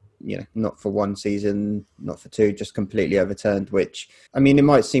not for one season, not for two, just completely overturned, which, I mean, it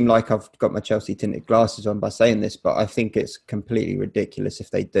might seem like I've got my Chelsea tinted glasses on by saying this, but I think it's completely ridiculous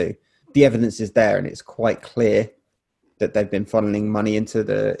if they do. The evidence is there, and it's quite clear that they've been funneling money into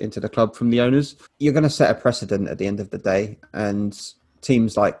the club from the owners. You're going to set a precedent at the end of the day, and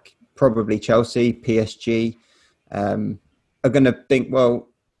teams like probably Chelsea, PSG, are going to think, well,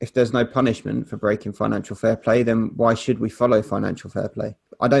 if there's no punishment for breaking financial fair play, then why should we follow financial fair play?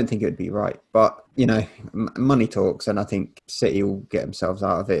 I don't think it would be right. But, money talks, and I think City will get themselves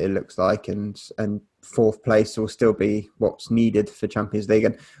out of it, it looks like, and fourth place will still be what's needed for Champions League.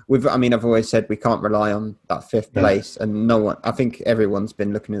 And I've always said we can't rely on that fifth place, and no one, I think everyone's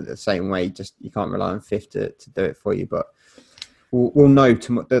been looking at it the same way. Just you can't rely on fifth to do it for you. But we'll know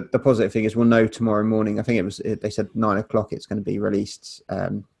the positive thing is we'll know tomorrow morning. I think they said 9:00 it's going to be released,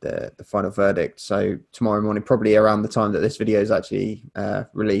 the final verdict. So tomorrow morning, probably around the time that this video is actually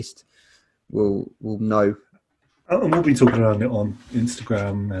released, we'll know. And we'll be talking around it on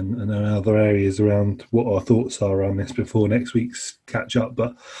Instagram and in other areas around what our thoughts are on this before next week's catch up.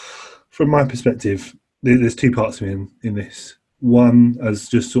 But from my perspective, there's two parts to me in this. One, as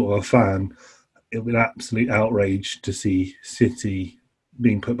just sort of a fan, it would absolute outrage to see City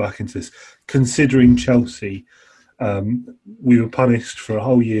being put back into this. Considering Chelsea, we were punished for a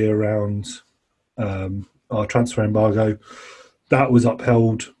whole year around our transfer embargo. That was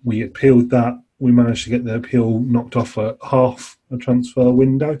upheld. We appealed that. We managed to get the appeal knocked off at half a transfer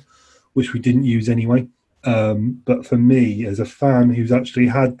window, which we didn't use anyway. But for me, as a fan who's actually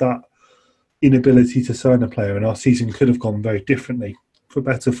had that inability to sign a player, and our season could have gone very differently, for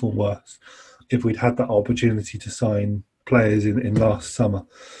better, for worse, if we'd had that opportunity to sign players in last summer.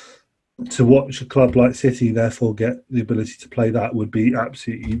 To watch a club like City therefore get the ability to play that would be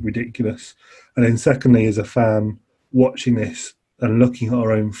absolutely ridiculous. And then secondly, as a fan, watching this and looking at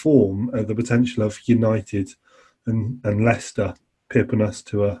our own form, the potential of United and Leicester pipping us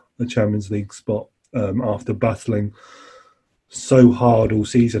to a Champions League spot after battling so hard all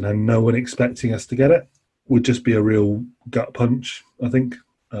season and no one expecting us to get it, would just be a real gut punch, I think.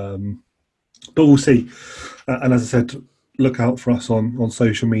 But we'll see. And as I said, look out for us on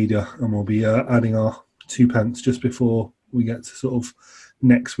social media, and we'll be adding our 2 pence just before we get to sort of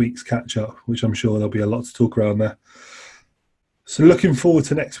next week's catch-up, which I'm sure there'll be a lot to talk around there. So looking forward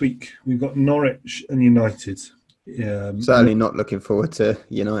to next week. We've got Norwich and United. Certainly not looking forward to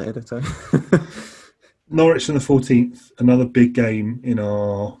United at all. Norwich on the 14th, another big game in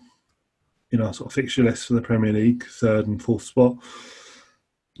our sort of fixture list for the Premier League, third and fourth spot.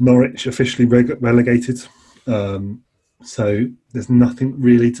 Norwich officially relegated, so there's nothing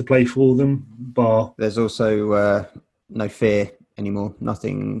really to play for them. Bar there's also no fear anymore,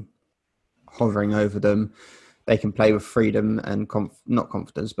 nothing hovering over them. They can play with freedom and not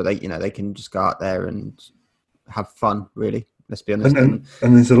confidence, but they can just go out there and have fun. Really, let's be honest. And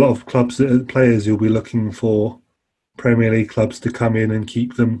there's a lot of players you'll be looking for Premier League clubs to come in and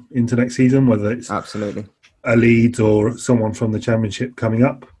keep them into next season, whether it's absolutely a Leeds or someone from the Championship coming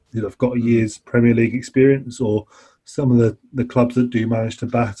up who have got a year's Premier League experience, or some of the clubs that do manage to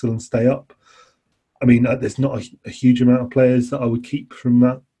battle and stay up. I mean, there's not a huge amount of players that I would keep from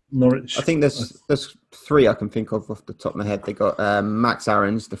that Norwich. I think there's three I can think of off the top of my head. They got Max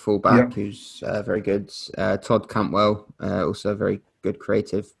Aarons, the fullback, who's very good. Todd Cantwell, also a very good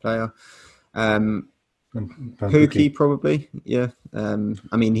creative player. Pookie probably, yeah.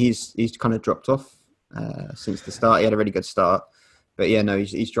 He's kind of dropped off since the start. He had a really good start, but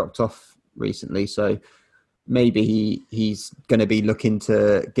he's dropped off recently. So maybe he's going to be looking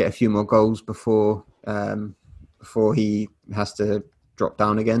to get a few more goals before he has to drop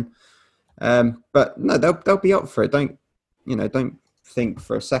down again. But no, they'll be up for it. Don't think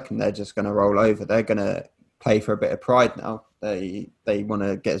for a second they're just going to roll over. They're going to play for a bit of pride now. They want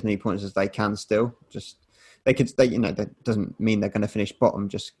to get as many points as they can still. That doesn't mean they're going to finish bottom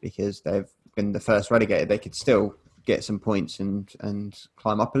just because they've been the first relegated. They could still get some points and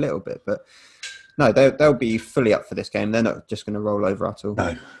climb up a little bit. But no, they'll be fully up for this game. They're not just going to roll over at all.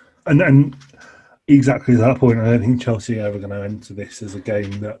 No, and exactly that point, I don't think Chelsea are ever going to enter this as a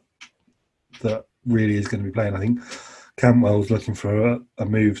game that really is going to be playing. I think Cantwell's looking for a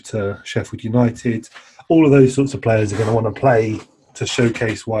move to Sheffield United. All of those sorts of players are going to want to play to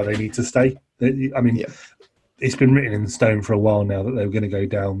showcase why they need to stay. It's been written in stone for a while now that they were going to go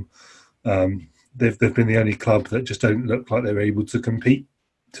down. They've been the only club that just don't look like they were able to compete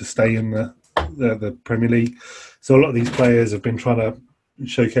to stay in the Premier League. So a lot of these players have been trying to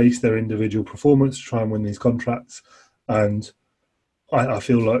showcase their individual performance to try and win these contracts. And I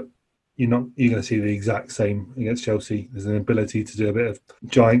feel like you're going to see the exact same against Chelsea. There's an ability to do a bit of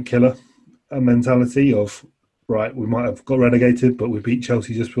giant killer mentality of, right, we might have got relegated, but we beat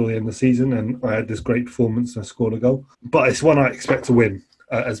Chelsea just before the end of the season, and I had this great performance and I scored a goal. But it's one I expect to win.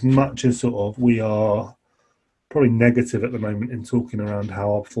 As much as sort of we are probably negative at the moment in talking around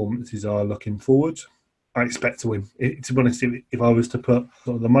how our performances are looking forward, I expect to win. To be honest, if I was to put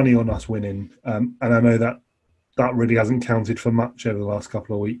sort of the money on us winning, and I know that that really hasn't counted for much over the last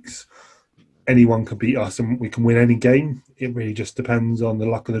couple of weeks. Anyone can beat us and we can win any game. It really just depends on the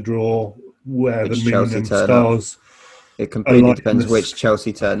luck of the draw, where which the moon and stars. It completely depends which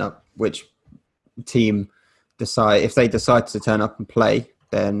Chelsea turn up, which team decide. If they decide to turn up and play,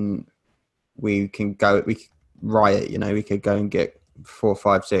 then we can riot. We could go and get 4,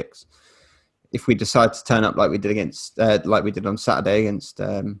 5, 6. If we decide to turn up like we did on Saturday against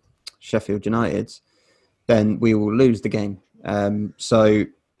Sheffield United, then we will lose the game. So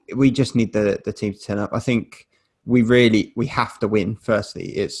we just need the team to turn up. I think we have to win.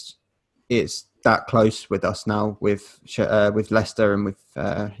 Firstly, it's that close with us now with Leicester and with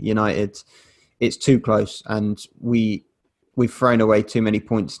United. It's too close, and we've thrown away too many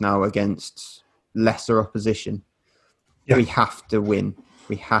points now against lesser opposition. Yeah. We have to win.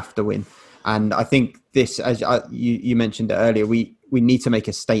 And I think this, as you mentioned it earlier, we need to make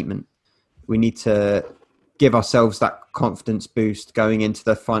a statement. We need to give ourselves that confidence boost going into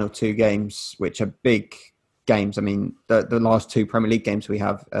the final 2 games, which are big games. I mean, the last 2 Premier League games we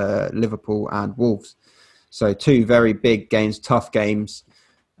have, Liverpool and Wolves. So 2 very big games, tough games.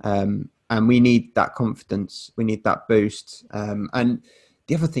 And we need that confidence. We need that boost. And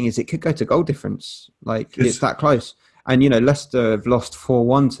the other thing is it could go to goal difference. Like, it's that close. And, Leicester have lost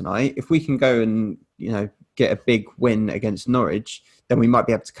 4-1 tonight. If we can go and, get a big win against Norwich, then we might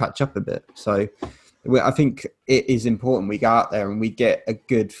be able to catch up a bit. So I think it is important we go out there and we get a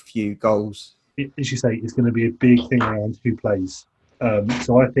good few goals. As you say, it's going to be a big thing around who plays.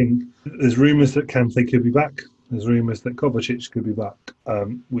 So I think there's rumours that Kante could be back. There's rumours that Kovacic could be back,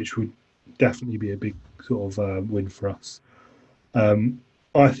 which would definitely be a big sort of win for us.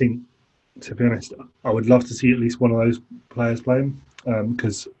 I think, to be honest, I would love to see at least one of those players playing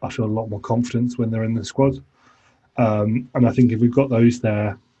because I feel a lot more confidence when they're in the squad. And I think if we've got those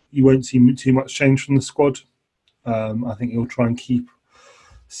there, you won't see too much change from the squad. I think you'll try and keep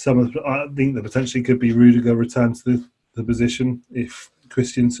some of. I think there potentially could be Rudiger return to the position if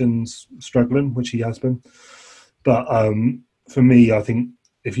Christensen's struggling, which he has been. But for me, I think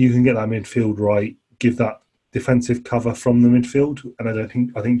if you can get that midfield right, give that defensive cover from the midfield, and I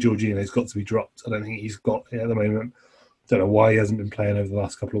think Jorginho's got to be dropped. I don't think he's got it at the moment. I don't know why he hasn't been playing over the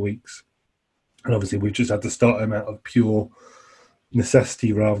last couple of weeks. And obviously we've just had to start him out of pure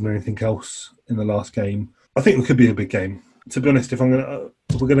necessity rather than anything else in the last game. I think it could be a big game. To be honest, if we're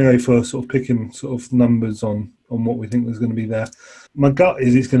going to go for sort of picking sort of numbers on what we think there's going to be there, my gut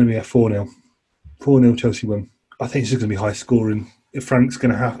is it's going to be a 4-0 Chelsea win. I think it's just going to be high scoring. If Frank's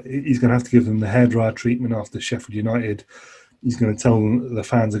going to have to give them the hairdryer treatment after Sheffield United, he's going to tell them the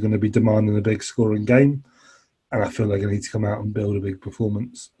fans are going to be demanding a big scoring game, and I feel they're going to need to come out and build a big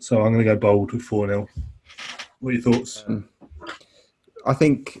performance. So I'm going to go bold with 4-0. What are your thoughts? I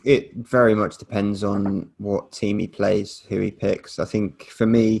think it very much depends on what team he plays, who he picks. I think for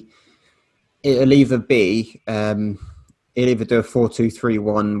me, it'll either be he'll either do a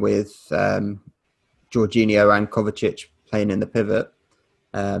 4-2-3-1 with Jorginho and Kovacic playing in the pivot,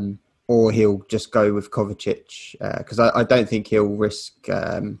 or he'll just go with Kovacic because I don't think he'll risk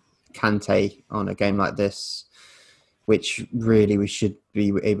Kante on a game like this, which really we should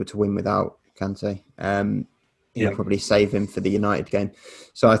be able to win without Kante. He'll probably save him for the United game.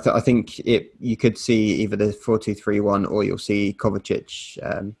 So I think you could see either the 4-2-3-1 or you'll see Kovacic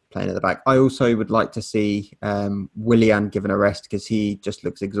playing at the back. I also would like to see Willian given a rest because he just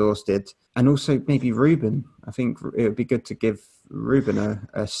looks exhausted. And also maybe Ruben. I think it would be good to give Ruben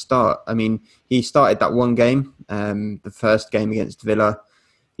a start. I mean, he started that one game, the first game against Villa.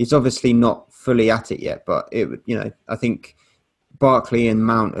 He's obviously not fully at it yet, but I think Barkley and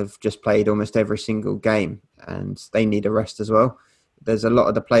Mount have just played almost every single game and they need a rest as well. There's a lot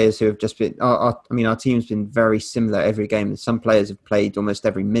of the players who have just been... our team's been very similar every game. And some players have played almost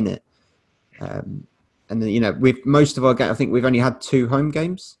every minute. And then, with most of our games, I think we've only had 2 home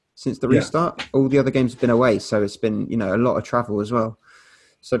games since the restart. All the other games have been away. So it's been, a lot of travel as well.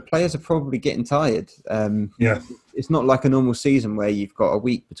 So players are probably getting tired. It's not like a normal season where you've got a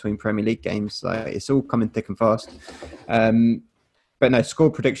week between Premier League games. It's all coming thick and fast. But no, score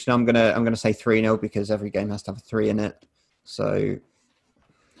prediction, I'm gonna say 3-0 because every game has to have a 3 in it. So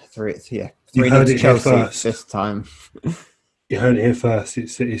 3-0 to Chelsea this time. You heard it here first.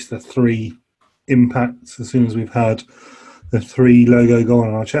 It's the 3 impacts. As soon as we've had the 3 logo go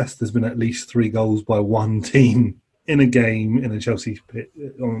on our chest, there's been at least 3 goals by one team in a game in a Chelsea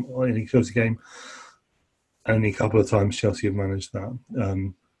game. Only a couple of times Chelsea have managed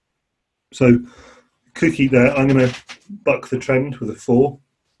that. So Cookie there, I'm going to buck the trend with a 4.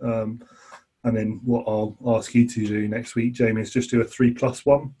 And then what I'll ask you to do next week, Jamie, is just do a 3+1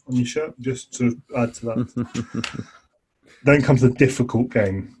 on your shirt, just to add to that. Then comes the difficult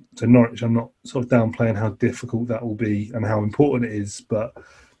game. So Norwich, I'm not sort of downplaying how difficult that will be and how important it is, but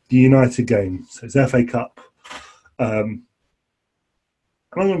the United game, so it's FA Cup. And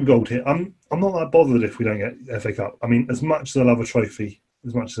I'm going to be gold here. I'm not that bothered if we don't get FA Cup. I mean, as much as I love a trophy,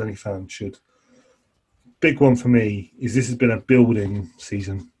 as much as any fan should, big one for me is this has been a building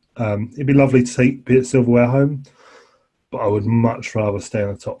season. It'd be lovely to be at silverware home, but I would much rather stay in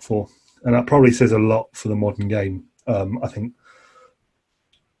the top four. And that probably says a lot for the modern game. I think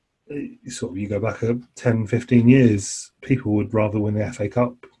sort of you go back 10, 15 years, people would rather win the FA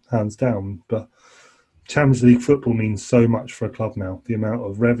Cup, hands down. But Champions League football means so much for a club now. The amount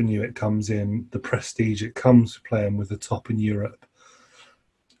of revenue it comes in, the prestige it comes playing with the top in Europe,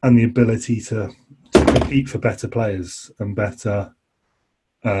 and the ability to compete for better players and better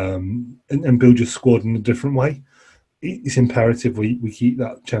and build your squad in a different way. It's imperative we keep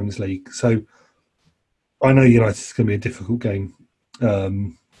that Champions League. So I know United's going to be a difficult game.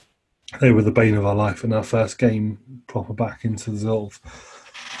 They were the bane of our life in our first game proper back into the sort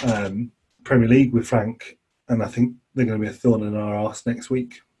of Premier League with Frank, and I think they're going to be a thorn in our arse next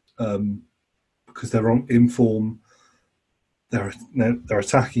week because they're in form. Their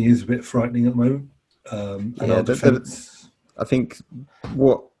attacking is a bit frightening at the moment. And our defence. I think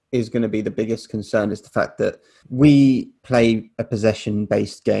what is going to be the biggest concern is the fact that we play a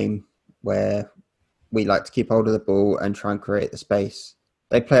possession-based game where we like to keep hold of the ball and try and create the space.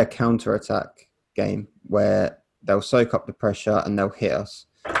 They play a counter-attack game where they'll soak up the pressure and they'll hit us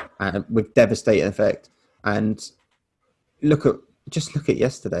with devastating effect. And look at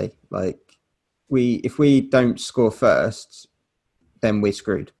yesterday. Like if we don't score first, then we're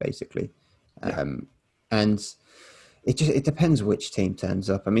screwed, basically. Yeah. And it depends which team turns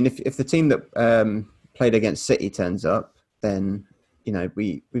up. I mean, if the team that played against City turns up, then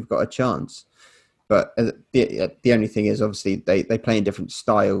we've got a chance. But the only thing is, obviously, they play in different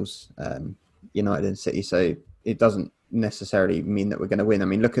styles, United and City, so it doesn't necessarily mean that we're going to win. I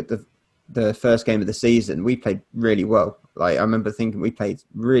mean, look at the first game of the season. We played really well. Like, I remember thinking we played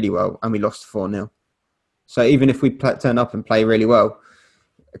really well, and we lost 4-0. So even if we turn up and play really well,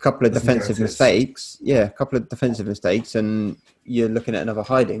 a couple of defensive mistakes, and you're looking at another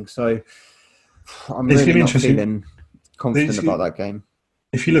hiding. So I'm really not feeling confident about that game.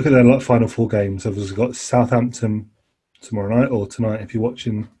 If you look at their final four games, obviously got Southampton tomorrow night or tonight if you're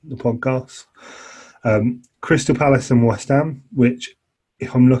watching the podcast. Crystal Palace and West Ham, which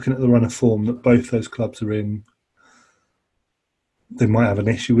if I'm looking at the run of form that both those clubs are in, they might have an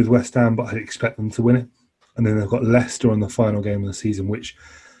issue with West Ham, but I'd expect them to win it. And then they've got Leicester on the final game of the season, which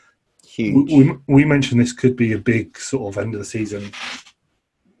huge. We mentioned this could be a big sort of end of the season.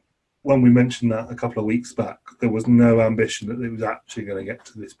 When we mentioned that a couple of weeks back, there was no ambition that it was actually going to get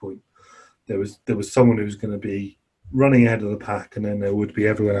to this point. There was someone who was going to be running ahead of the pack, and then there would be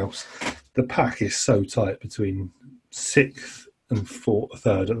everyone else. The pack is so tight between 6th and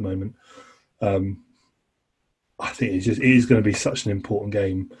 3rd at the moment. I think it is going to be such an important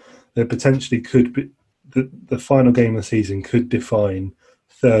game. There potentially could be the final game of the season could define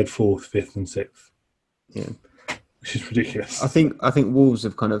 3rd, 4th, 5th, and 6th. Yeah. Which is ridiculous. I think Wolves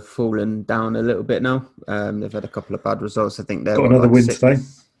have kind of fallen down a little bit now. They've had a couple of bad results. I think they've got another win today.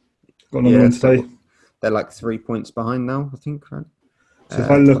 They're like 3 points behind now, I think, right? So if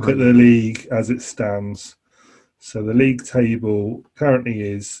I look at the league as it stands, so the league table currently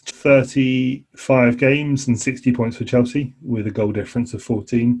is 35 games and 60 points for Chelsea with a goal difference of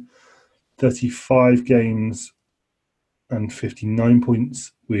 14. 35 games and 59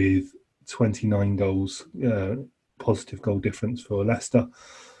 points with 29 goals. Positive goal difference for Leicester.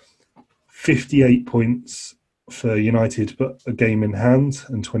 58 points for United, but a game in hand,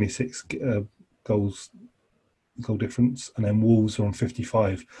 and 26 goal difference. And then Wolves are on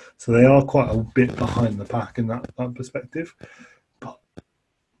 55. So they are quite a bit behind the pack in that perspective. But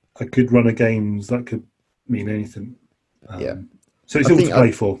a good run of games, that could mean anything. So it's all to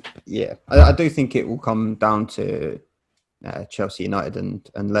play for. Yeah. I do think it will come down to Chelsea, United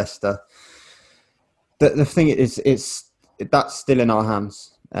and Leicester. The thing is, that's still in our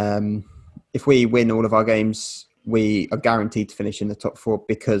hands. If we win all of our games, we are guaranteed to finish in the top 4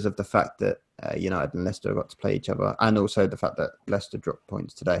 because of the fact that United and Leicester have got to play each other, and also the fact that Leicester dropped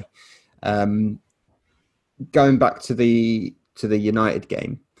points today. Going back to the United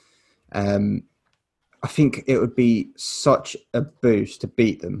game, I think it would be such a boost to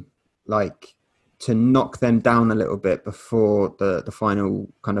beat them, like to knock them down a little bit before the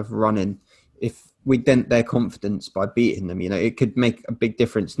final kind of run-in. we dent their confidence by beating them. It could make a big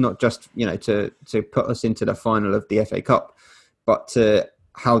difference, not just to put us into the final of the FA Cup, but to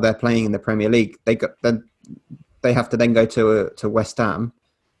how they're playing in the Premier League. They have to then go to West Ham.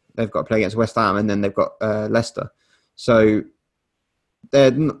 They've got to play against West Ham, and then they've got Leicester. So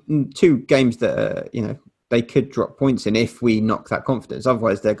they're two games that they could drop points in if we knock that confidence.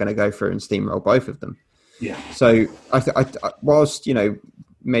 Otherwise, they're going to go through and steamroll both of them. Yeah. So whilst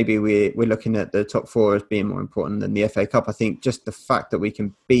maybe we're looking at the top four as being more important than the FA Cup, I think just the fact that we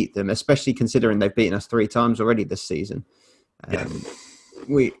can beat them, especially considering they've beaten us 3 times already this season,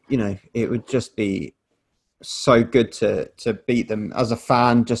 it would just be so good to beat them as a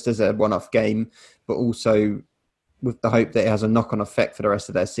fan, just as a one-off game, but also with the hope that it has a knock-on effect for the rest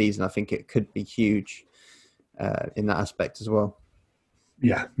of their season. I think it could be huge in that aspect as well.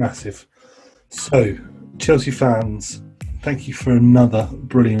 Yeah, massive. So, Chelsea fans, thank you for another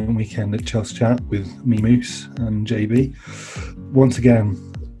brilliant weekend at Chelsea Chat with me, Moose, and JB. Once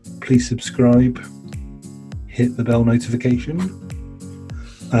again, please subscribe, hit the bell notification,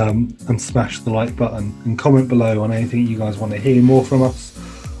 and smash the like button, and comment below on anything you guys want to hear more from us,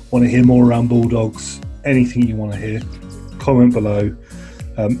 want to hear more around Bulldogs, anything you want to hear, comment below.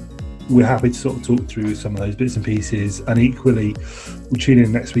 We're happy to sort of talk through some of those bits and pieces, and equally we'll tune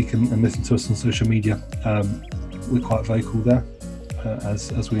in next week and listen to us on social media. We're quite vocal there,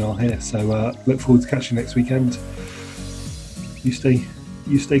 as we are here, so look forward to catching you next weekend. You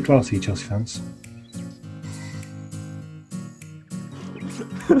stay classy, Chelsea fans.